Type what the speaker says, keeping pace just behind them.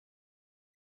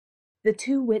The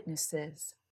Two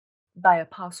Witnesses by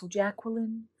Apostle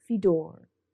Jacqueline Fedor.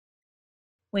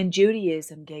 When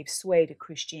Judaism gave sway to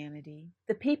Christianity,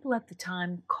 the people at the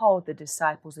time called the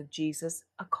disciples of Jesus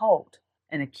a cult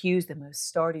and accused them of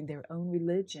starting their own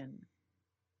religion.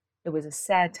 It was a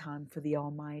sad time for the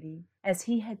Almighty, as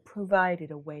He had provided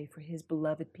a way for His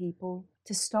beloved people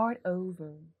to start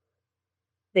over.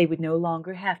 They would no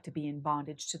longer have to be in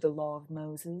bondage to the law of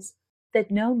Moses, that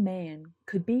no man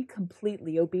could be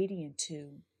completely obedient to,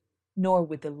 nor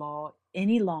would the law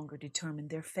any longer determine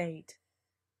their fate.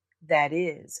 That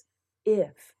is,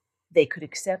 if they could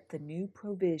accept the new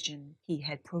provision He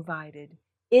had provided,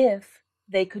 if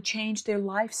they could change their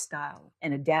lifestyle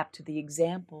and adapt to the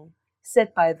example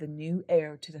set by the new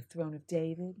heir to the throne of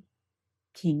David,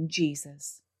 King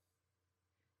Jesus.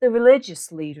 The religious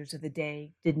leaders of the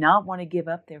day did not want to give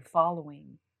up their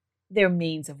following, their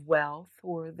means of wealth,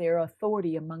 or their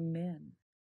authority among men,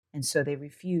 and so they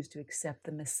refused to accept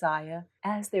the Messiah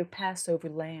as their Passover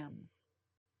lamb.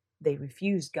 They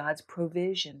refused God's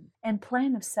provision and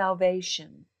plan of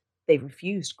salvation. They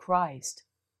refused Christ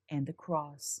and the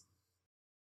cross.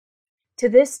 To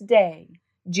this day,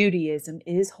 Judaism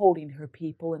is holding her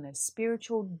people in a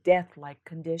spiritual death-like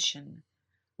condition,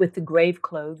 with the grave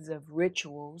clothes of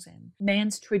rituals and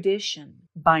man's tradition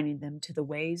binding them to the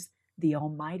ways the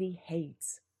Almighty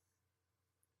hates.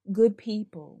 Good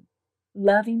people,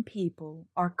 loving people,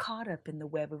 are caught up in the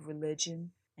web of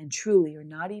religion and truly are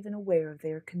not even aware of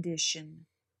their condition.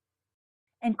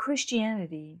 And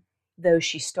Christianity, though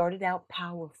she started out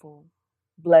powerful,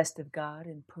 blessed of God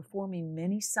and performing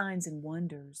many signs and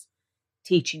wonders,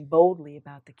 teaching boldly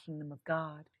about the kingdom of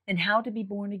God and how to be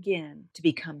born again to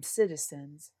become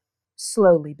citizens,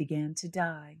 slowly began to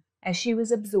die as she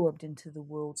was absorbed into the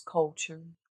world's culture.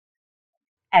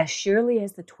 As surely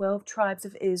as the 12 tribes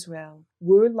of Israel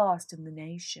were lost in the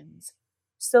nations,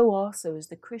 so also is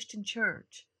the Christian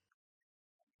church.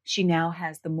 She now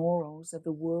has the morals of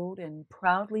the world and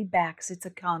proudly backs its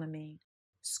economy,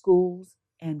 schools,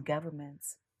 and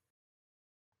governments.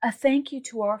 A thank you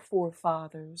to our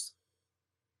forefathers.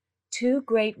 Two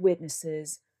great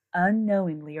witnesses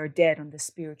unknowingly are dead on the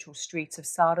spiritual streets of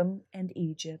Sodom and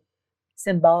Egypt,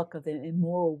 symbolic of the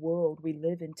immoral world we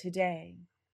live in today.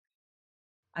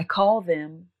 I call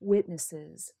them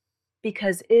witnesses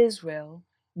because Israel,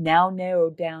 now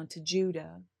narrowed down to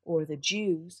Judah, or the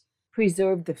Jews,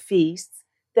 preserved the feasts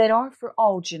that are for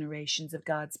all generations of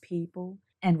God's people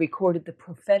and recorded the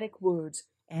prophetic words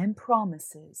and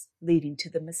promises leading to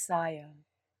the Messiah.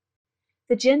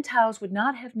 The Gentiles would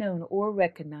not have known or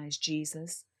recognized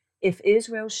Jesus if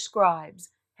Israel's scribes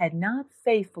had not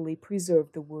faithfully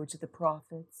preserved the words of the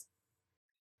prophets.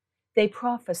 They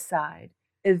prophesied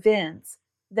events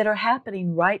that are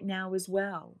happening right now as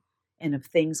well, and of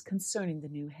things concerning the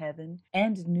new heaven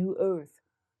and new earth.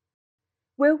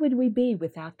 Where would we be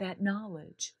without that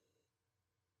knowledge?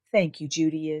 Thank you,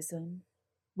 Judaism.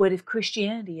 What if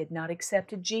Christianity had not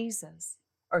accepted Jesus,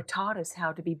 or taught us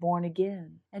how to be born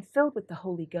again and filled with the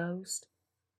Holy Ghost?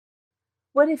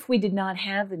 What if we did not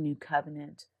have the new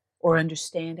covenant, or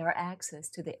understand our access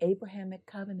to the Abrahamic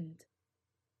covenant?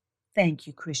 Thank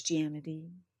you,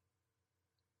 Christianity.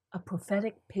 A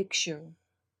prophetic picture.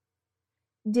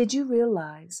 Did you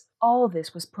realize all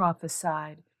this was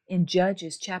prophesied in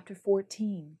Judges chapter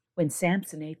 14 when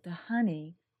Samson ate the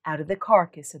honey out of the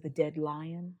carcass of the dead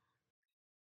lion?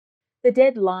 The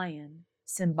dead lion,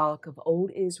 symbolic of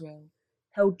old Israel,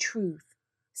 held truth,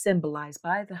 symbolized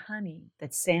by the honey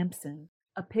that Samson,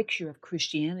 a picture of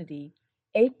Christianity,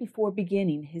 ate before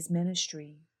beginning his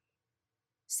ministry.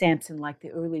 Samson, like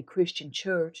the early Christian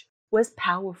church, was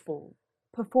powerful,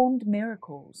 performed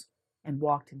miracles, and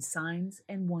walked in signs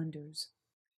and wonders.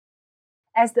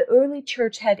 As the early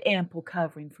church had ample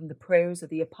covering from the prayers of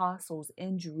the apostles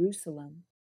in Jerusalem,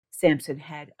 Samson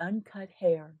had uncut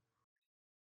hair.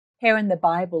 Hair in the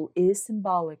Bible is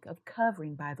symbolic of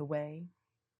covering, by the way.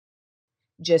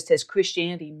 Just as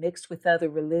Christianity mixed with other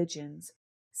religions,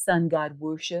 sun god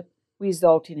worship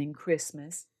resulting in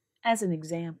Christmas, as an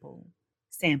example,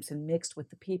 Samson mixed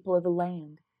with the people of the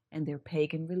land and their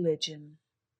pagan religion.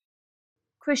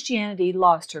 Christianity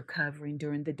lost her covering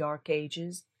during the Dark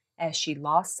Ages as she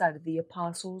lost sight of the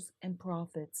apostles and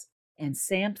prophets, and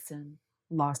Samson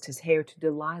lost his hair to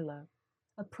Delilah,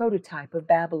 a prototype of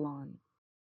Babylon.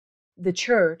 The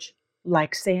church,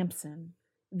 like Samson,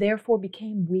 therefore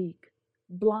became weak,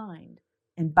 blind,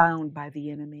 and bound by the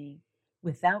enemy,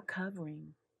 without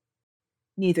covering.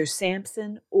 Neither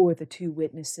Samson or the two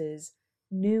witnesses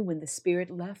knew when the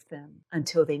Spirit left them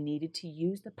until they needed to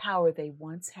use the power they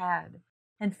once had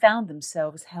and found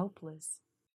themselves helpless.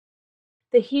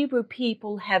 The Hebrew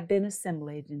people have been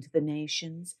assimilated into the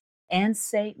nations, and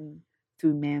Satan,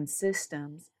 through man's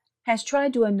systems, has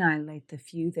tried to annihilate the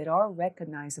few that are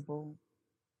recognizable.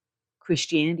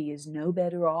 Christianity is no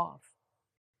better off.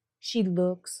 She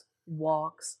looks,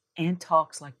 walks, and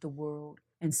talks like the world,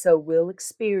 and so will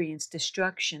experience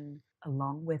destruction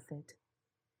along with it.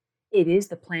 It is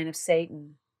the plan of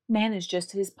Satan. Man is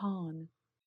just his pawn.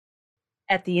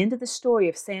 At the end of the story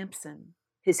of Samson,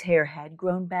 his hair had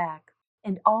grown back,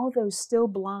 and although still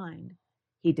blind,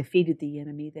 he defeated the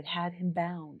enemy that had him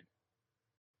bound.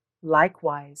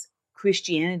 Likewise,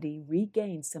 Christianity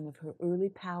regained some of her early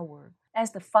power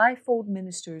as the fivefold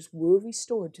ministers were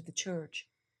restored to the church,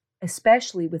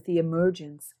 especially with the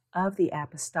emergence of the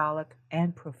apostolic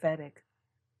and prophetic.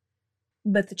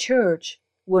 But the church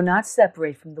will not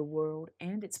separate from the world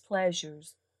and its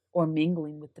pleasures or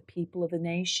mingling with the people of the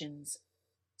nations,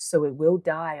 so it will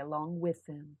die along with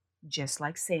them, just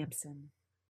like Samson.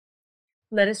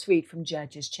 Let us read from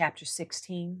Judges chapter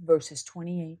 16, verses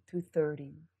 28 through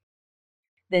 30.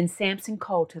 Then Samson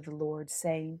called to the Lord,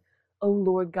 saying, O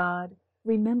Lord God,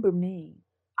 remember me,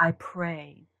 I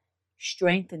pray.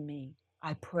 Strengthen me,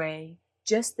 I pray,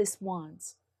 just this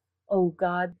once, O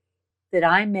God, that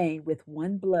I may with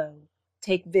one blow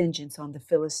take vengeance on the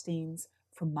Philistines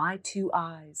from my 2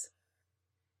 eyes.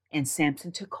 And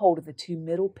Samson took hold of the 2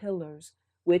 middle pillars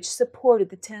which supported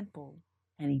the temple,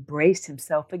 and he braced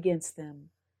himself against them,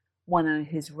 one on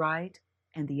his right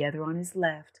and the other on his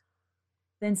left.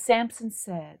 Then Samson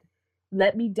said,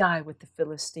 Let me die with the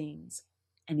Philistines.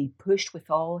 And he pushed with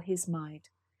all his might,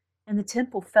 and the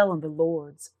temple fell on the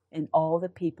lords and all the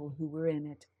people who were in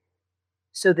it.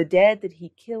 So the dead that he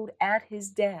killed at his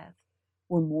death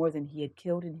were more than he had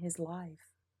killed in his life.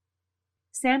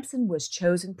 Samson was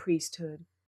chosen priesthood.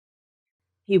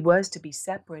 He was to be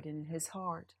separated in his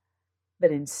heart,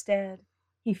 but instead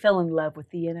he fell in love with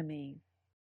the enemy.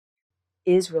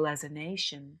 Israel as a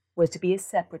nation was to be a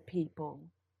separate people.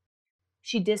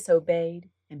 She disobeyed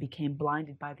and became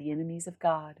blinded by the enemies of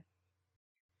God.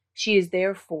 She is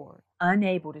therefore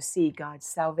unable to see God's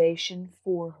salvation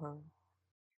for her.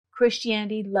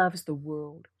 Christianity loves the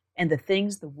world and the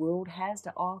things the world has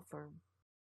to offer.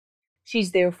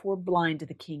 She's therefore blind to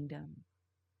the kingdom.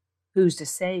 Who's to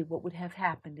say what would have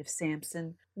happened if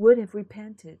Samson would have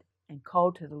repented and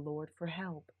called to the Lord for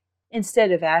help,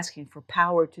 instead of asking for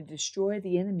power to destroy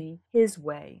the enemy his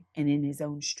way and in his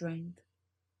own strength?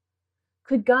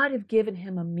 Could God have given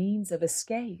him a means of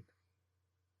escape?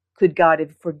 Could God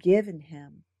have forgiven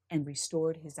him and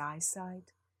restored his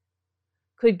eyesight?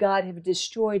 Could God have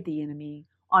destroyed the enemy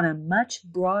on a much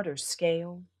broader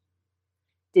scale?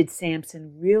 Did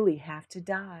Samson really have to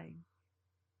die?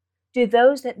 Do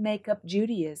those that make up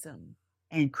Judaism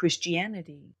and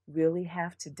Christianity really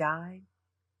have to die?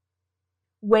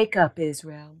 Wake up,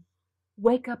 Israel.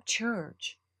 Wake up,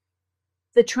 church.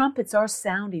 The trumpets are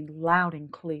sounding loud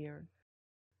and clear.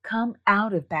 Come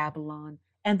out of Babylon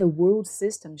and the world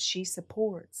systems she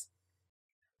supports.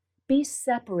 Be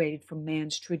separated from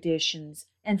man's traditions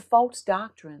and false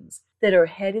doctrines that are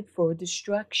headed for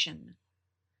destruction.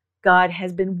 God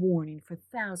has been warning for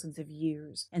thousands of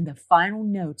years, and the final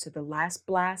notes of the last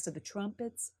blast of the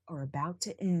trumpets are about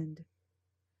to end.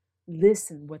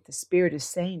 Listen what the Spirit is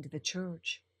saying to the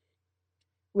church.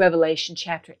 Revelation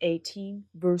chapter 18,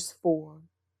 verse 4.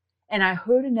 And I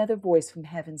heard another voice from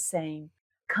heaven saying,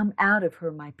 Come out of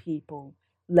her, my people,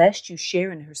 lest you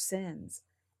share in her sins,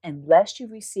 and lest you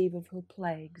receive of her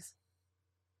plagues.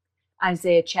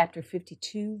 Isaiah chapter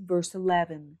 52, verse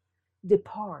 11.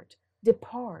 Depart,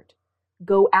 depart,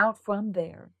 go out from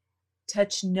there.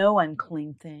 Touch no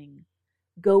unclean thing.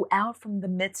 Go out from the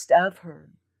midst of her.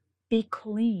 Be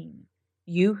clean,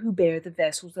 you who bear the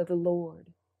vessels of the Lord.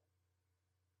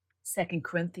 2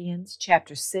 Corinthians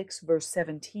chapter 6, verse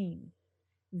 17.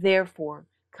 Therefore,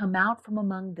 come out from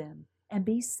among them, and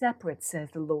be separate, says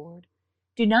the Lord.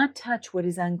 Do not touch what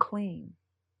is unclean,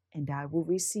 and I will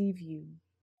receive you.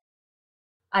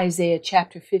 Isaiah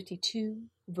chapter 52,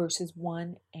 verses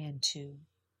 1 and 2.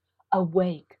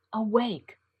 Awake,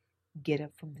 awake, get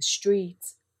up from the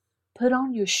streets, put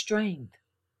on your strength,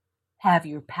 have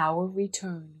your power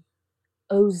return.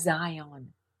 O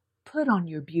Zion, put on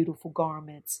your beautiful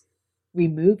garments,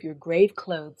 remove your grave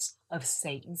clothes of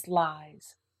Satan's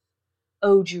lies.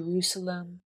 O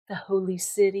Jerusalem, the holy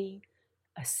city,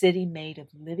 a city made of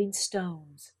living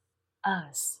stones,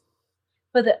 us.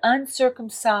 For the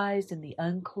uncircumcised and the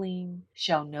unclean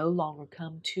shall no longer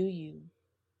come to you.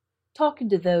 Talking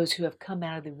to those who have come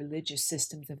out of the religious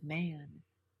systems of man.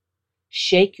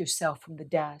 Shake yourself from the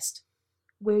dust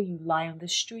where you lie on the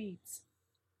streets.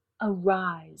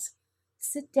 Arise,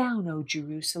 sit down, O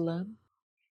Jerusalem.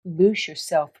 Loose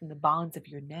yourself from the bonds of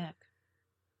your neck.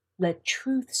 Let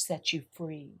truth set you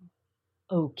free,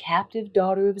 O captive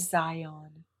daughter of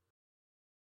Zion.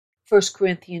 1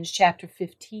 Corinthians chapter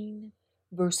 15,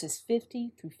 verses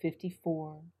 50 through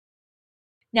 54.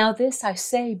 Now this I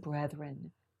say,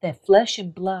 brethren, that flesh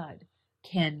and blood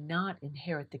cannot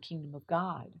inherit the kingdom of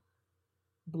God.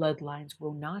 Bloodlines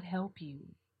will not help you,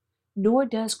 nor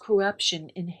does corruption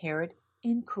inherit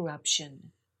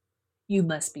incorruption. You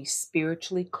must be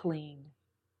spiritually clean.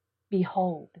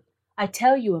 Behold, I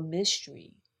tell you a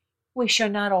mystery. We shall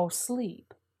not all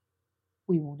sleep.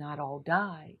 We will not all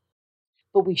die,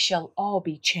 but we shall all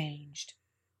be changed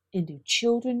into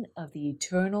children of the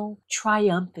eternal,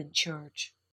 triumphant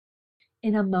church.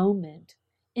 In a moment,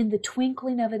 in the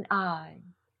twinkling of an eye,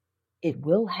 it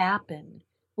will happen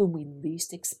when we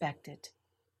least expect it.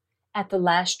 At the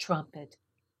last trumpet,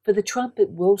 for the trumpet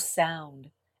will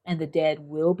sound, and the dead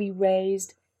will be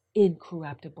raised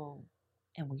incorruptible,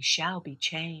 and we shall be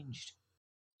changed.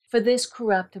 For this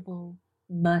corruptible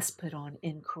must put on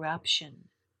incorruption.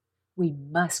 We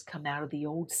must come out of the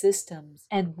old systems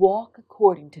and walk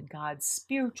according to God's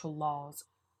spiritual laws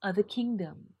of the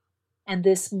kingdom. And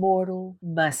this mortal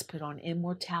must put on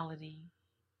immortality.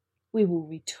 We will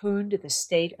return to the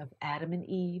state of Adam and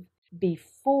Eve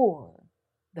before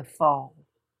the fall.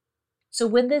 So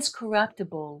when this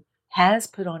corruptible has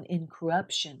put on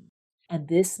incorruption, and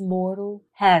this mortal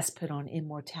has put on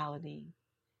immortality,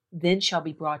 then shall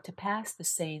be brought to pass the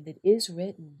saying that is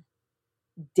written,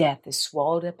 Death is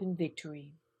swallowed up in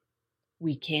victory.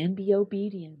 We can be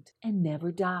obedient and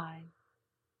never die.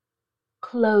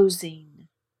 Closing.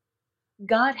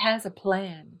 God has a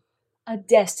plan, a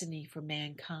destiny for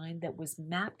mankind that was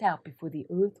mapped out before the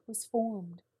earth was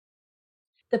formed.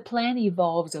 The plan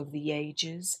evolves over the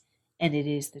ages, and it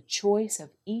is the choice of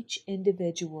each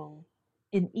individual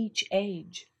in each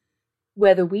age,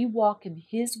 whether we walk in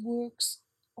His works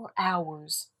or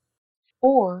ours,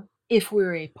 or if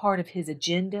we're a part of His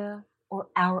agenda or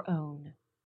our own.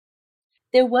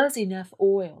 There was enough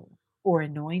oil or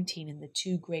anointing in the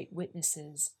two great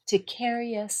witnesses to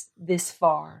carry us this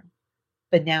far.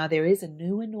 But now there is a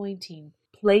new anointing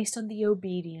placed on the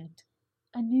obedient,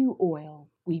 a new oil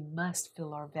we must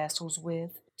fill our vessels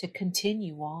with to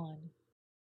continue on.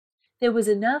 There was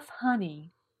enough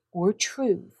honey or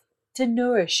truth to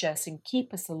nourish us and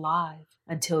keep us alive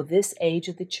until this age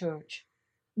of the church.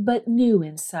 But new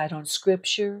insight on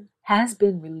Scripture has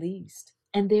been released,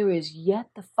 and there is yet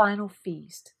the final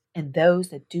feast, and those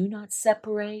that do not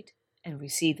separate and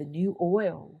receive the new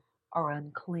oil are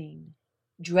unclean,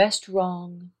 dressed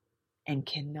wrong, and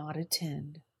cannot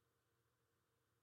attend.